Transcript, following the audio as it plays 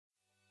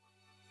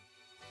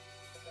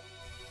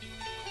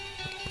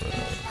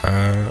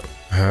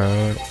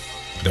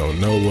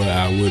know where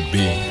I would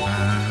be.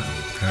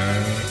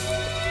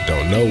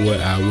 Don't know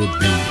where I would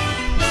be.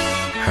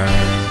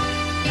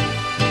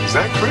 Is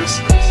that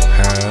Chris?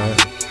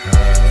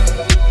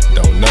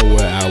 Don't know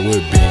where I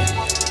would be.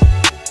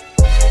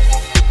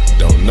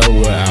 Don't know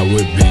where I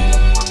would be.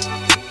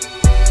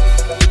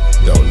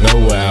 Don't know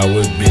where I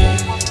would be.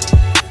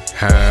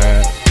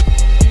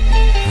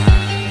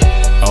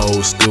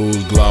 Old school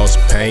gloss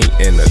paint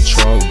in the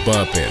trunk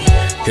bumping.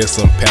 Hear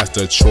some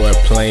Pastor Troy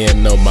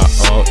playing, know my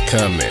aunt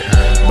coming.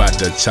 About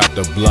to chop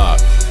the block,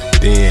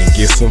 then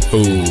get some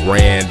food.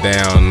 Ran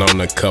down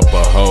on a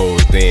couple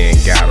hoes, then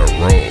got a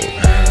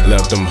room.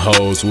 Left them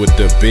hoes with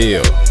the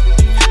bill.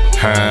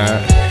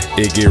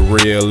 It get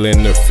real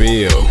in the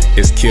field.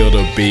 It's kill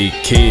to be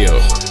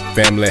killed.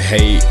 Family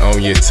hate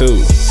on you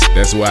too.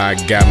 That's why I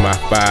got my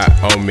fire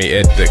on me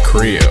at the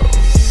crib.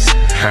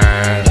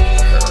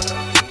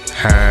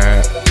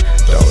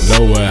 Don't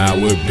know where I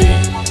would be.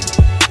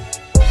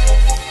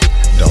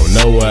 Don't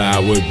know where I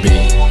would be.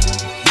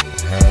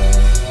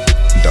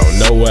 Don't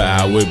know where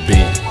I would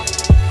be.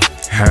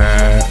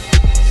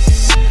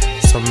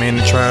 So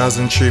many trials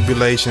and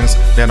tribulations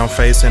that I'm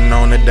facing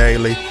on a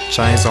daily.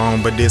 Chains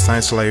on, but this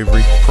ain't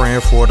slavery.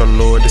 Praying for the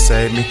Lord to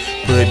save me.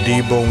 Put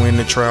Debo in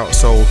the trout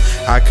so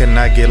I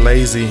cannot get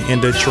lazy.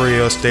 In the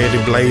trail,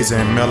 steady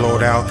blazing,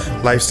 mellowed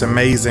out. Life's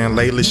amazing.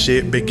 Lately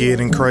shit be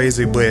getting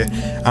crazy, but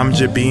I'm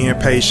just being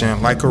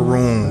patient. Like a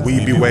room,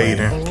 we be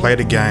waiting. Play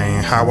the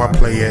game, how I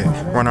play it.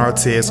 Run our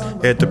tests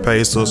at the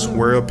Pacers.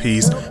 World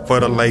peace for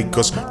the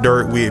Lakers.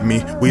 Dirt with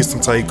me, we some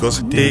takers.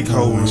 Dig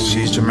hoes,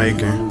 she's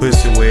Jamaican.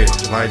 Pussy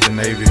wet like the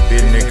Navy.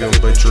 Big nigga,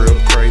 but drip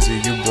crazy.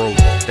 You broke,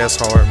 that's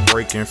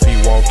heartbreaking.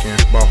 Feet walking,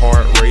 but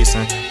heart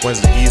racing.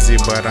 Wasn't easy,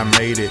 but I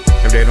made it.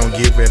 If they don't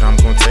give it, I'm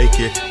gonna take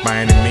it. By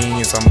any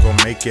means, I'm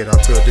gonna make it. I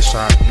took the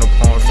shot, no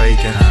point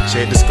faking.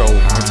 Shed the scope,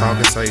 I'm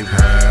talking saber.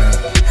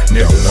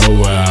 Don't know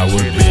where I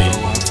would be.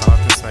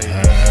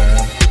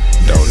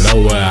 Don't know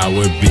where I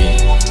would be.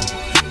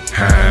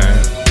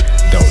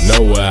 Don't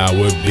know where I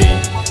would be.